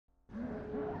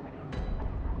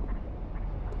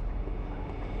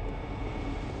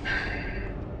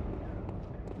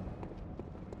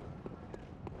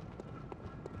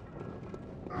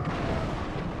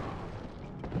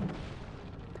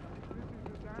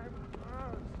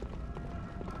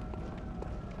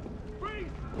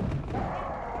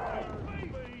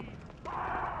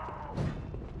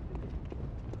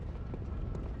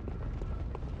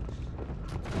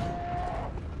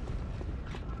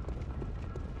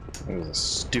It was a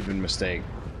stupid mistake.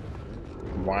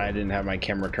 Why I didn't have my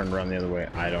camera turned around the other way,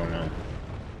 I don't know.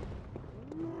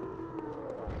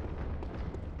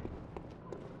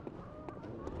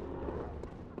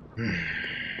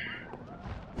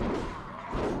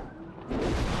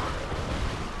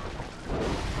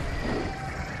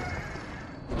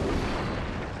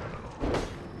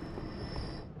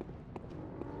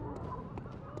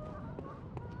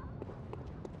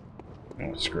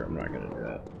 Oh, screw it, I'm not gonna do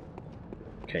that.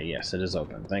 Okay, yes, it is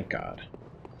open, thank God.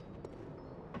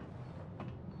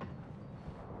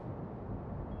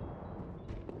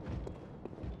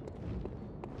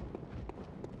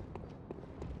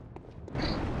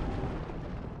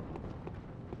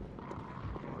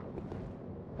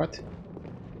 What?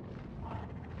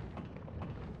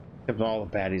 Except all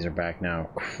the baddies are back now.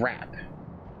 Crap.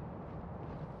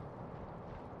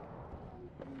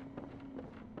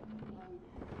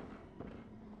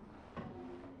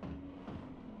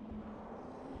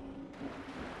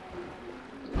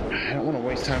 I don't want to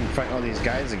waste time fighting all these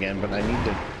guys again, but I need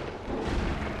to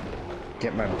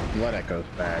get my blood echoes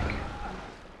back.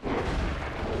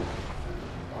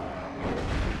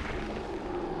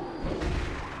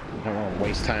 I don't want to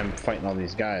waste time fighting all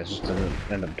these guys just to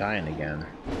end up dying again.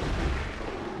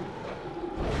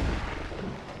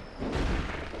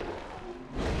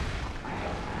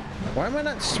 Why am I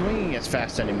not swinging as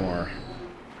fast anymore?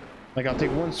 Like, I'll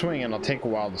take one swing and I'll take a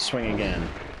while to swing again.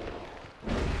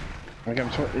 Like,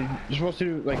 you're supposed to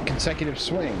do, like, consecutive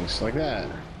swings, like that.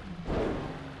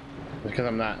 Because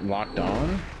I'm not locked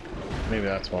on? Maybe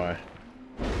that's why.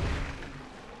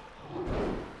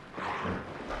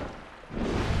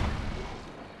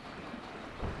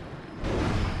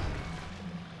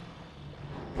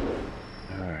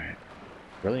 Alright.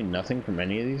 Really nothing from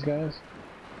any of these guys?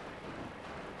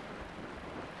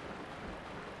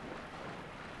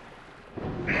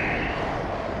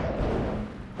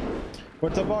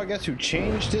 What's up, all? Guess who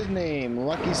changed his name?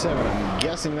 Lucky 7. I'm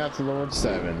guessing that's Lord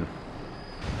 7.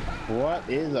 What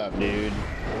is up, dude?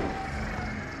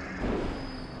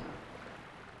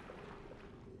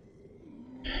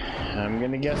 I'm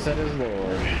gonna guess that is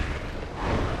Lord.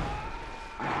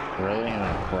 Really?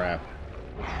 Oh, crap.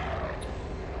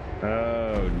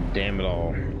 Oh, damn it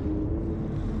all.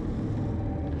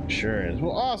 Sure is.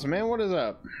 Well, awesome, man. What is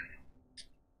up?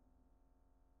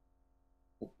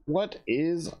 What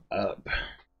is up?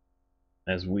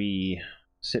 As we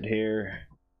sit here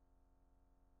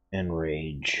and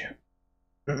rage.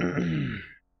 No,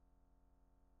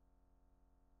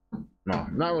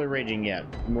 not really raging yet.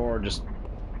 More just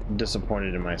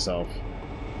disappointed in myself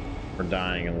for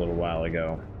dying a little while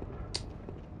ago.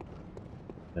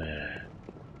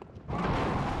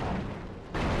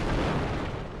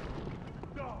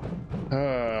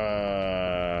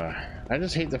 I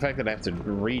just hate the fact that I have to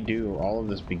redo all of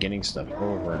this beginning stuff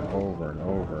over and over and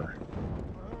over.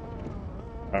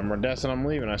 I'm Rodessa and I'm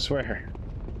leaving, I swear.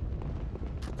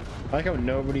 I like how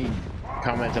nobody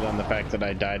commented on the fact that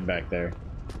I died back there.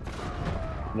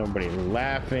 Nobody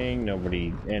laughing,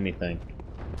 nobody anything.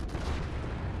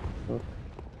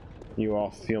 You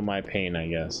all feel my pain, I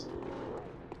guess.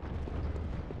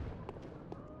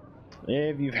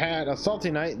 If you've had a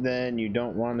salty night, then you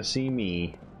don't want to see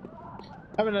me.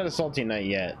 I haven't had a salty night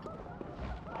yet.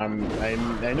 I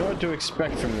know what to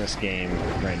expect from this game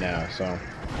right now, so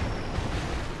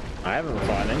I haven't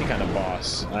fought any kind of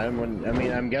boss. I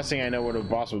mean, I'm guessing I know what a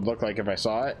boss would look like if I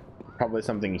saw it. Probably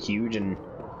something huge and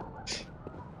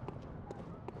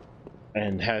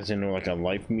has, you know, like a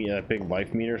big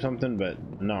life meter or something.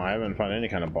 But no, I haven't fought any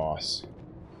kind of boss.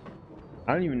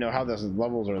 I don't even know how those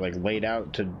levels are like laid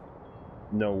out to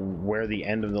know where the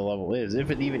end of the level is,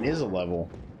 if it even is a level.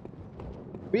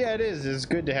 But yeah, it is. It's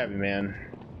good to have you, man.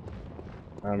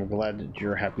 I'm glad that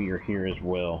you're happy you're here as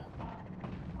well.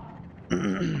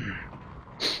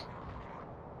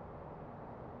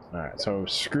 Alright, so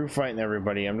screw fighting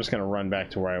everybody. I'm just gonna run back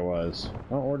to where I was.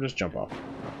 Oh, or just jump off.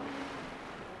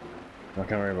 Not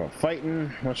gonna worry about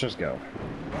fighting. Let's just go.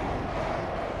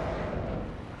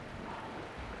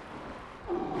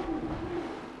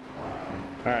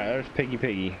 Alright, there's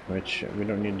Piggy, which we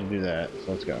don't need to do that,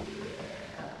 so let's go.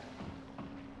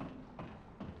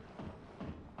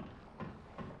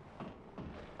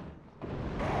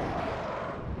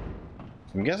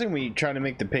 I'm guessing we try to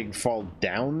make the pig fall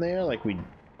down there, like we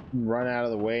run out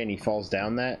of the way and he falls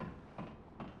down that.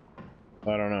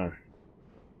 I don't know.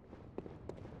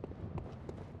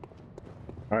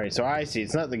 Alright, so I see.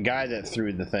 It's not the guy that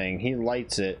threw the thing. He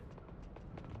lights it.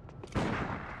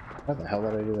 How the hell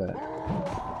did I do that?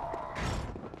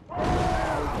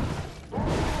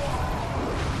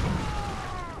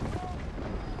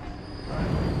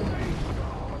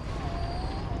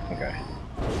 Okay.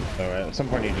 So at some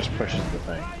point he just pushes the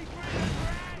thing.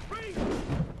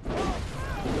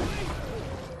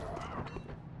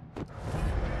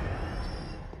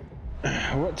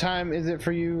 What time is it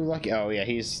for you, Lucky? Oh yeah,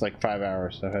 he's like 5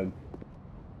 hours ahead.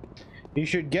 You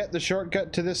should get the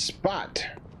shortcut to this spot.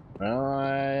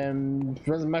 Well,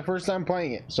 this is my first time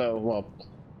playing it, so, well,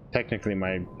 technically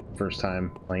my first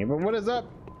time playing it, but what is up?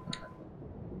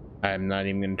 I'm not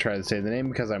even going to try to say the name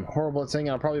because I'm horrible at saying it.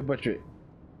 I'll probably butcher it.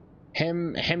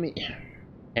 Hemi.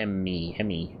 I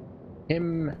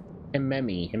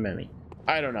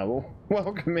don't know.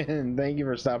 Welcome in. Thank you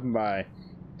for stopping by.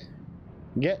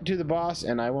 Get to the boss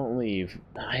and I won't leave.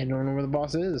 I don't know where the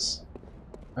boss is.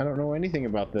 I don't know anything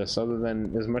about this other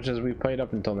than as much as we played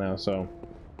up until now, so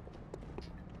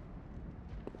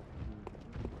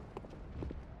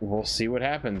we'll see what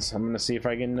happens. I'm gonna see if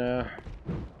I can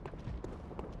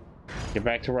get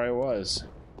back to where I was,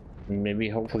 and maybe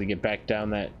hopefully get back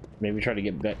down that. Maybe try to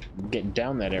get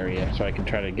down that area so I can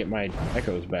try to get my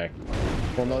echoes back.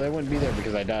 Well, no, they wouldn't be there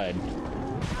because I died.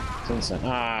 Since then.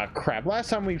 Ah, crap! Last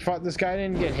time we fought this guy, I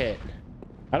didn't get hit.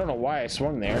 I don't know why I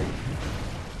swung there.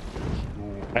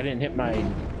 I didn't hit my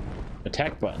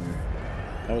attack button.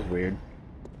 That was weird.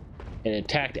 It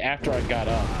attacked after I got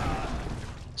up.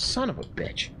 Son of a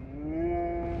bitch.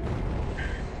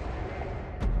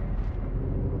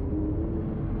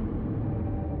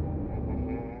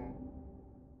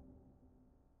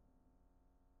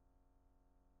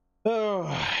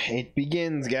 Oh, it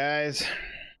begins, guys.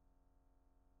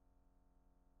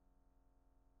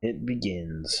 It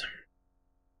begins.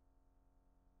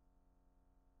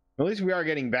 At least we are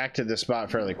getting back to this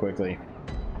spot fairly quickly.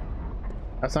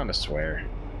 That's not a swear.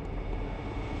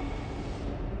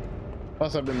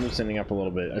 Plus, I've been loosening up a little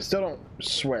bit. I still don't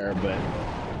swear, but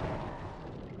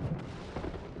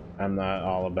I'm not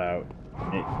all about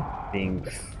it being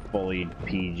fully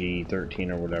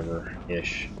PG-13 or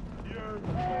whatever-ish.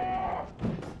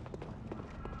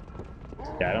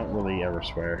 Yeah, I don't really ever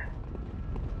swear.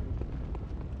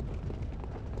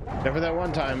 Except for that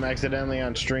one time accidentally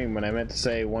on stream when I meant to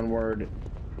say one word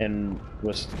and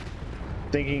was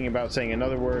thinking about saying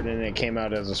another word and it came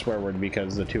out as a swear word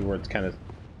because the two words kind of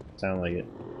sound like it.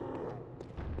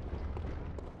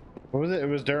 What was it? It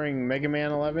was during Mega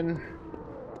Man 11?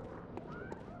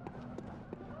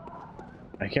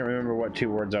 I can't remember what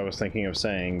two words I was thinking of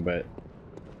saying, but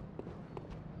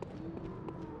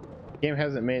the game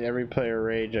hasn't made every player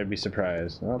rage. I'd be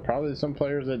surprised. Well, probably some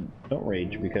players that don't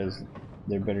rage because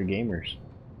they're better gamers.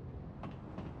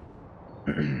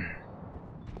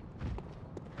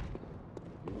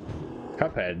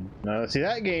 Cuphead. Now, see,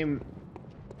 that game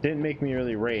didn't make me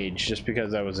really rage just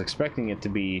because I was expecting it to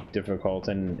be difficult,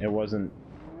 and it wasn't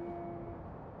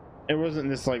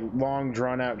this like long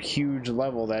drawn out huge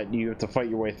level that you have to fight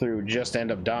your way through just to end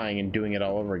up dying and doing it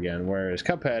all over again, whereas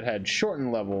Cuphead had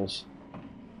shortened levels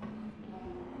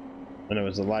and it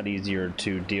was a lot easier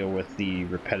to deal with the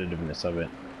repetitiveness of it.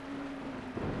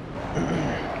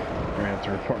 We're gonna have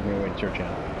to report me away to your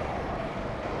channel.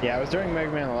 Yeah, it was during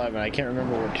Mega Man 11. I can't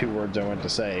remember what two words I went to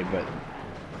say, but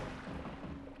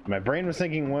my brain was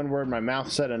thinking one word, my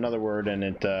mouth said another word, and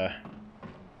it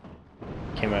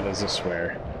came out as a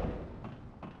swear.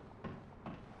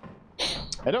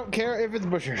 I don't care if it's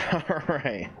butchered.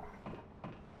 Alright.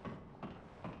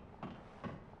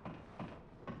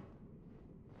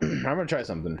 I'm gonna try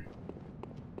something.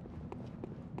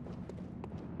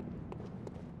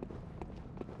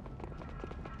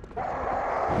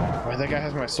 Oh, that guy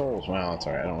has my souls. Wow, that's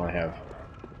alright. I don't want to have.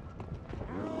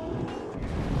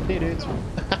 Hey, dudes. Wait,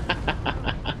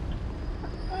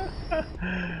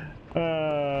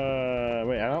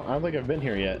 I don't think I've been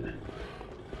here yet.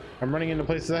 I'm running into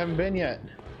places I haven't been yet.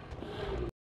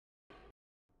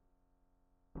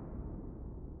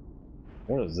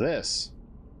 What is this?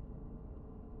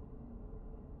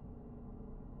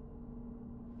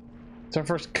 It's our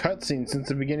first cutscene since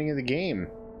the beginning of the game.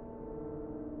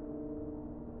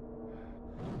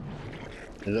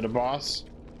 Is it a boss?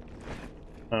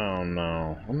 Oh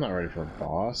no, I'm not ready for a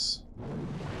boss.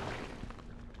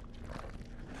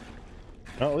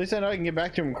 Well, at least I know I can get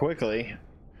back to him quickly.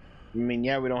 I mean,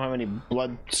 yeah, we don't have any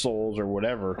blood souls or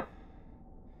whatever.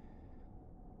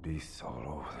 Beasts all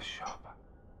over the shop.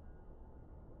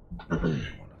 One of them,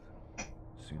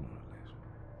 sooner or later.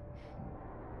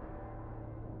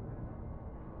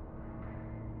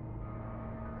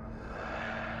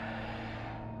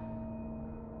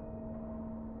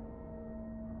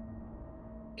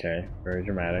 Okay, very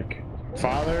dramatic.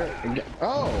 Father,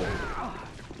 oh!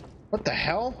 What the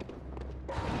hell?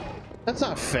 That's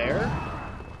not fair.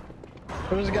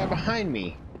 There was a guy behind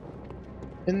me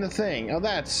in the thing. Oh,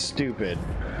 that's stupid.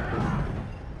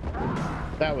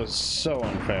 That was so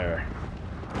unfair.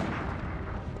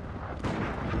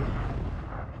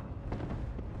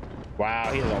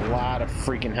 Wow, he has a lot of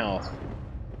freaking health.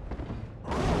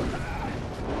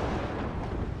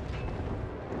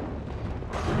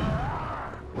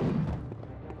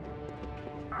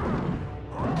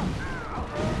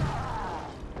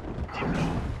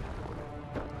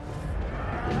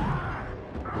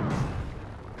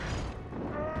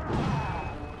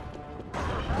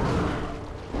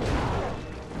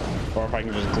 Or if I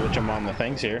can just glitch him on the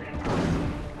things here.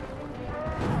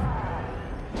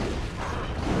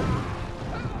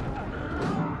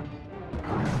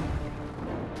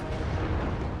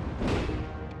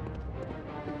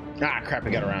 Ah, crap, I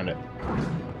got around it.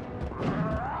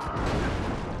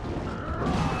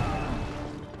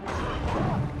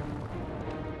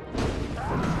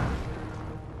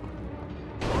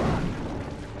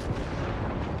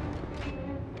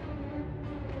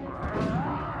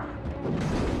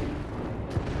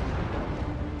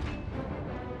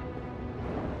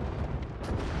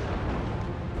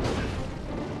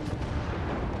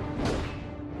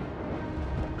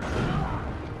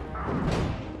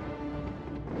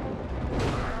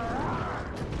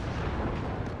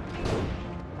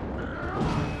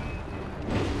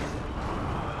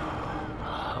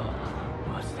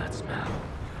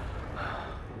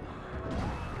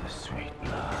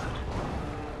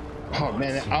 Oh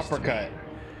man, that uppercut.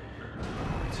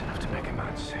 It's enough to make a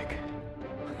man sick.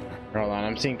 Hold on,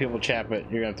 I'm seeing people chat, but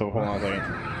you're gonna have to hold on a second.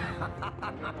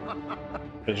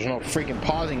 There's no freaking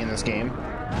pausing in this game.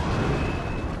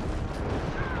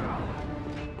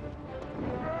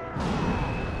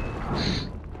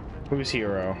 Who's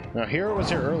Hero? No, Hero was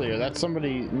here earlier. That's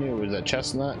somebody new. Was that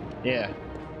Chestnut? Yeah.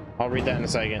 I'll read that in a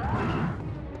second.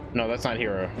 No, that's not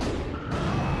Hero.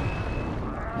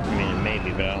 I mean,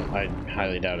 maybe, but I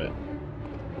highly doubt it.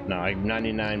 No, I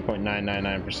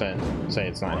 99.999% say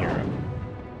it's not Hero.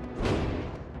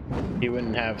 He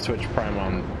wouldn't have Twitch Prime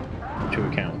on 2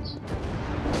 accounts.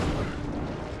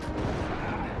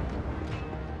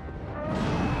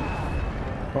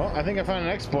 Well, I think I found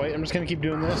an exploit. I'm just gonna keep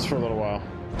doing this for a little while.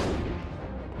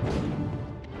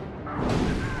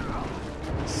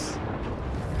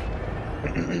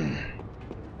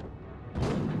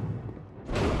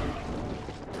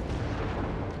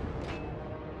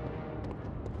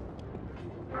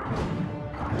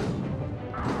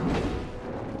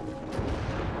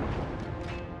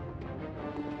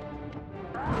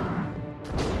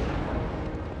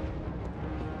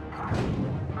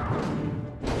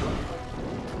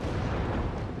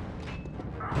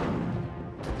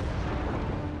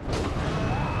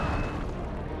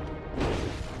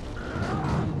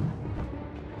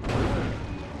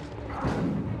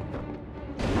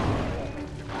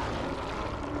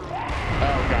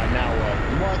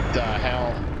 What the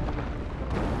hell?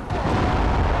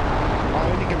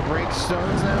 Oh, and you can break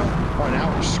stones now? Oh,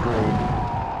 now we're screwed.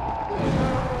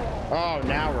 Oh,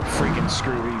 now we're freaking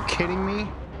screwed. Are you kidding me?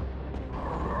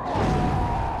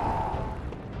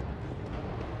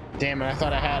 Damn it, I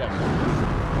thought I had him.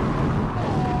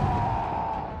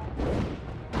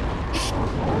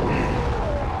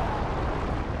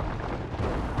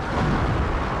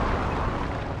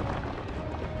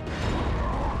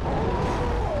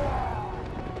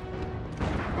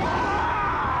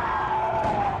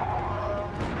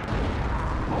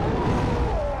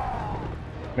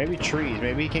 Maybe trees.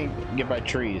 Maybe he can't get by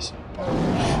trees.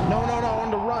 No, no, no. I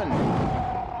wanted to run.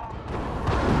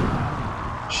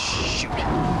 Shoot.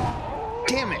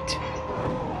 Damn it.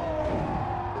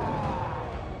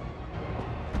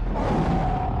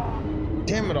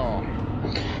 Damn it all.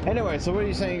 Anyway, so what are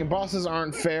you saying? Bosses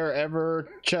aren't fair ever.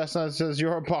 Chestnut says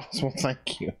you're a boss. Well,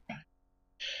 thank you.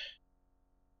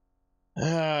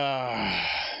 I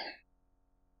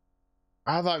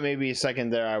thought maybe a second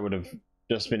there I would have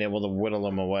just been able to whittle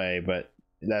them away, but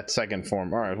that second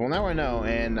form. All right, well now I know,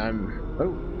 and I'm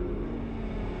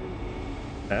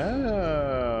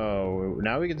oh,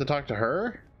 now we get to talk to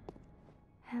her.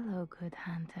 Hello, good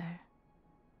hunter.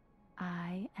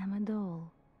 I am a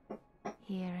doll,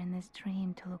 here in this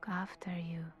dream to look after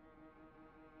you.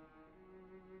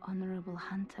 Honorable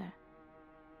hunter,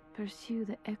 pursue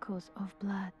the echoes of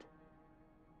blood,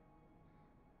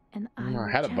 and I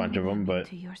had a bunch of them,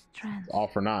 but your strength. All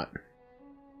for naught.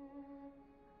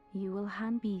 You will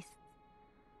hunt beasts,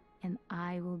 and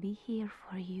I will be here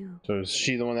for you. So is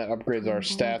she the one that upgrades our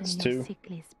stats too?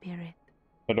 Sickly spirit.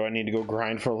 Or do I need to go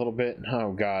grind for a little bit?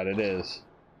 Oh god, it is.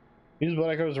 Use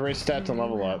blood echoes to raise stats and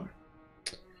level up.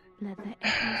 Let the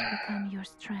echoes become your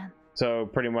strength. So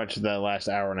pretty much the last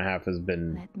hour and a half has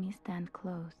been Let me stand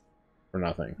close. for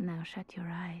nothing. Now shut your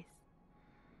eyes.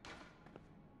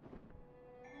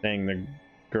 Dang, the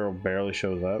girl barely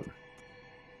shows up.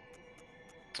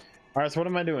 Alright, so what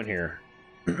am I doing here?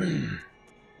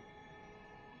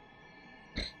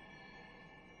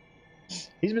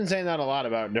 He's been saying that a lot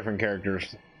about different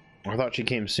characters. I thought she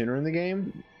came sooner in the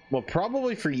game. Well,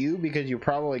 probably for you, because you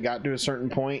probably got to a certain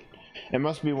point. It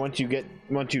must be once you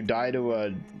die to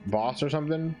a boss or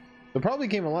something. It probably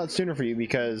came a lot sooner for you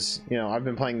because, you know, I've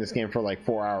been playing this game for like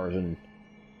 4 hours and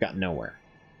got nowhere.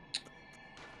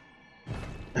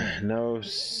 No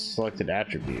selected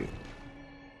attribute.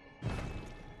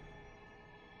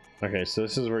 Okay, so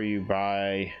this is where you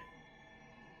buy...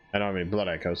 I don't have any blood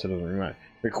echoes, so it doesn't really matter.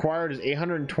 Required is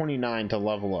 829 to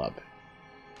level up.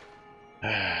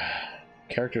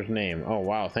 Character's name. Oh,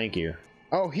 wow, thank you.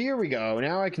 Oh, here we go.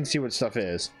 Now I can see what stuff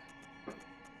is.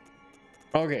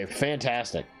 Okay,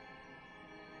 fantastic.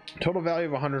 Total value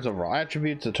of 100 overall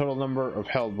attributes. The total number of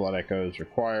held blood echoes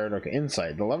required. Okay,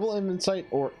 insight. The level of insight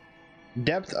or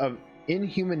depth of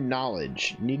inhuman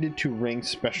knowledge needed to ring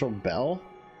special bell.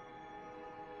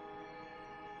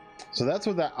 So that's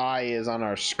what that eye is on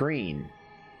our screen.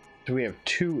 So we have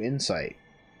 2 insight,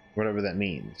 whatever that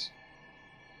means.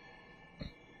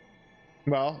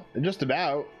 Well, just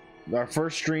about. Our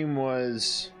first stream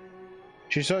was...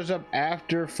 She shows up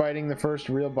after fighting the first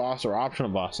real boss or optional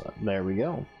boss. There we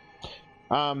go.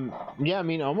 Yeah, I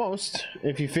mean, almost.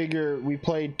 If you figure we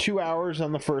played 2 hours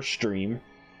on the first stream.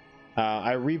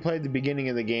 I replayed the beginning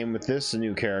of the game with this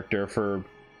new character for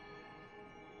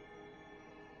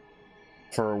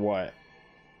what?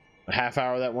 A half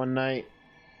hour that one night.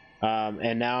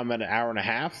 And now I'm at an hour and a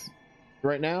half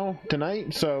right now,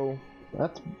 tonight. So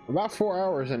that's about 4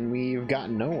 hours and we've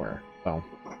gotten nowhere. So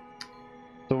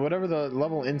whatever the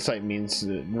level insight means,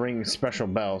 ring special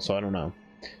bell, so I don't know.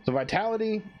 So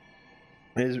vitality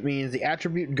means the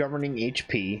attribute governing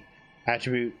HP,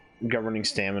 attribute governing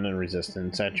stamina and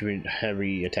resistance, attribute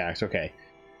heavy attacks. Okay.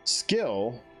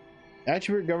 Skill,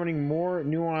 attribute governing more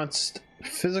nuanced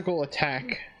physical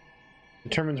attack,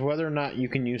 determines whether or not you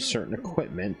can use certain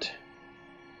equipment.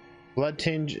 Blood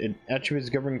tinge, attributes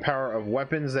governing power of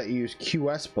weapons that use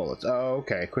QS bullets. Oh,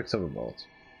 okay, quicksilver bullets.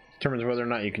 Determines whether or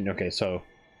not you can. Okay, so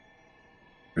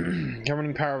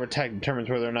governing power of attack determines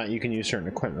whether or not you can use certain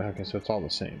equipment. Okay, so it's all the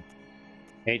same.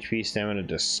 HP, stamina,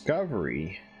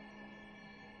 discovery.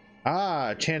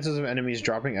 Ah, chances of enemies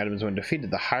dropping items when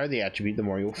defeated. The higher the attribute, the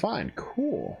more you'll find.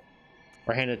 Cool.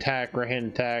 Right hand attack, right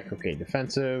hand attack. Okay,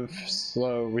 defensive,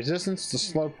 slow, resistance to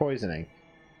slow poisoning.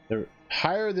 The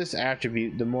higher this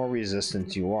attribute, the more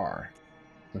resistant you are.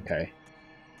 Okay.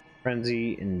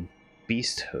 Frenzy and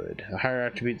beasthood. The higher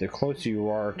attribute, the closer you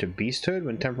are to beasthood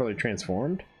when temporarily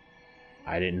transformed.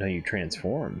 I didn't know you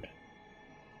transformed.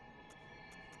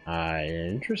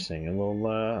 Interesting. A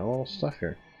little stuff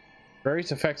here.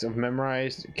 Various effects of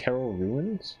memorized Carol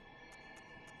ruins.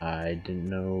 I didn't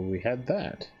know we had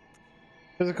that.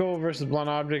 Physical versus blunt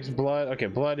objects. Blood. Okay,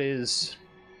 blood is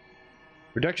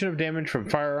reduction of damage from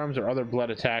firearms or other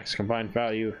blood attacks. Combined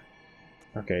value.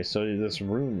 Okay, so this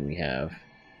rune we have.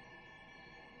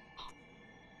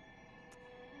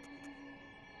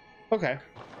 Okay.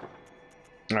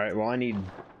 All right. Well, I need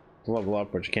to level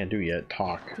up, which I can't do yet.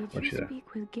 Talk. Did you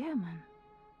speak with Gehrman?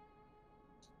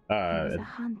 He was a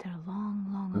hunter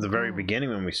long at the ago, very beginning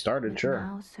when we started, sure.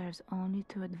 Now serves only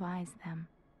to advise them.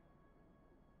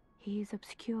 He is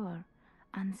obscure,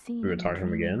 unseen. We were talking to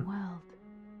him again. World.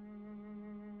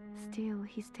 Still,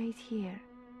 he stays here,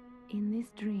 in this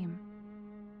dream.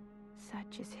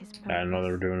 Such is his purpose. I didn't know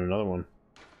they were doing another one.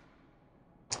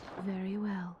 Very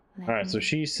well. Alright, so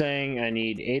she's saying I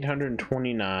need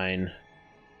 829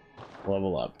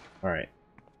 level up. Alright.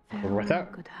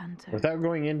 Without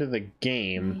going into the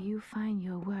game. May you find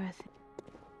your worth.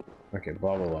 Okay,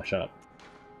 blah blah blah, shut up.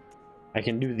 I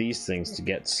can do these things to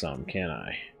get some, can't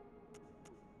I?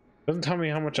 Doesn't tell me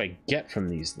how much I get from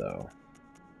these though.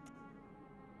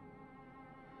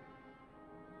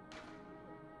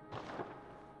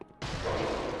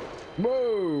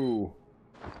 Whoa!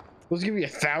 Let's give you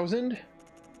 1,000?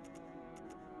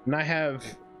 And I have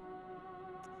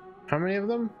how many of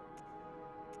them?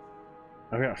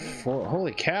 I got 4.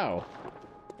 Holy cow.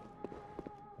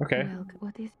 Okay. Well,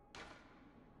 what is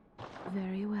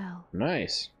very well.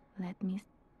 Nice. Let me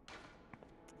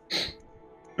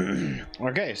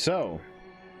okay, so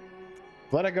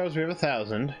blood echoes, we have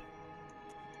 1,000.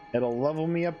 It'll level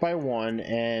me up by 1,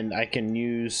 and I can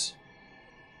use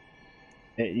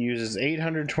it uses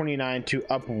 829 to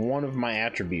up one of my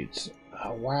attributes.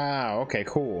 Oh, wow, okay,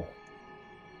 cool.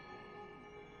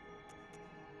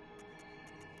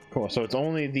 Cool, so it's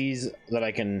only these that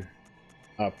I can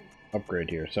upgrade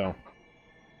here, so.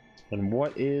 And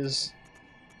what is...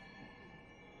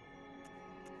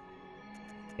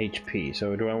 HP.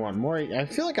 So do I want more? I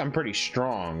feel like I'm pretty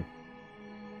strong.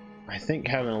 I think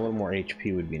having a little more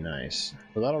HP would be nice.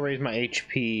 So that'll raise my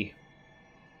HP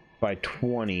by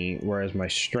 20, whereas my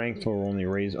strength will only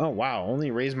raise... Oh, wow.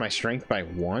 Only raise my strength by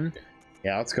 1?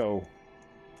 Yeah, let's go.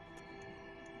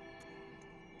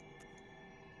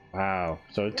 Wow.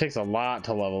 So it takes a lot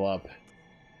to level up.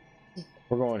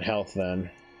 We're going health then.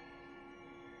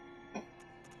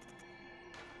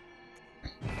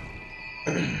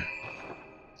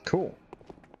 Cool.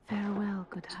 Farewell,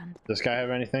 good hunter. Does this guy have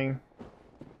anything?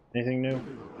 Anything new?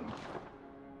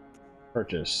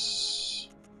 Purchase.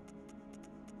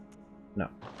 No.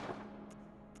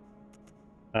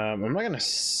 I'm not gonna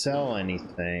sell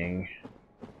anything.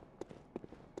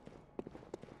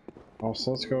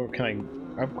 Also, let's go. Can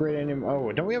I upgrade any?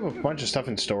 Oh, don't we have a bunch of stuff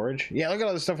in storage? Yeah, look at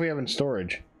all the stuff we have in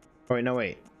storage. Oh wait, no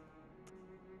wait.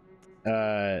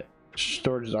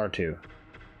 Storage is R2.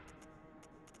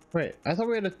 Wait, I thought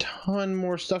we had a ton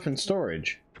more stuff in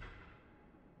storage.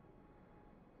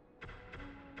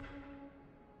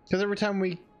 Because every time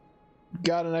we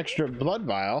got an extra blood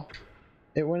vial,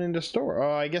 it went into store.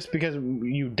 Oh, I guess because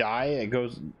you die, it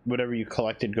goes, whatever you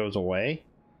collected goes away.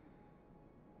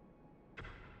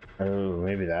 Oh,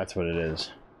 maybe that's what it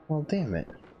is. Well, damn it.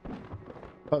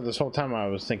 Oh, this whole time I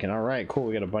was thinking, all right, cool,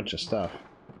 we got a bunch of stuff.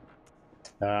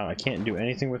 I can't do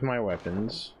anything with my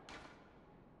weapons.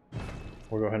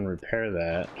 We'll go ahead and repair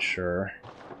that, sure.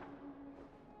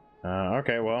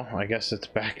 Okay, well, I guess it's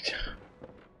back to...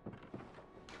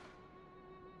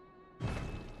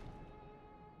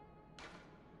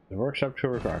 The workshop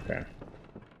tour, okay.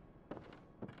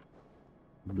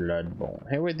 Bloodborne.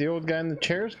 Hey, wait, the old guy in the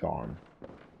chair's gone.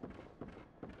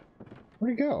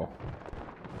 Where'd he go?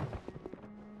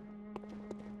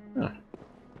 Huh.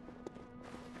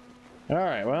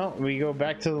 Alright, well, we go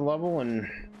back to the level and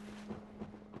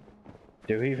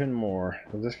do even more.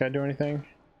 Does this guy do anything?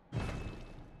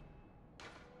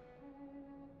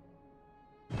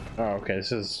 Oh, okay,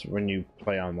 this is when you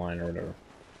play online or whatever.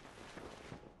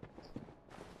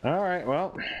 Alright,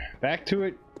 well, back to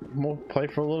it. We'll play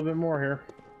for a little bit more here.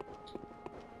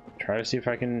 Try to see if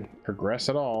I can progress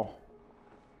at all.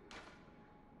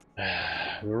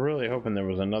 We're really hoping there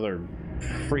was another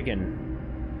freaking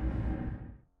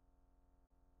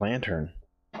lantern.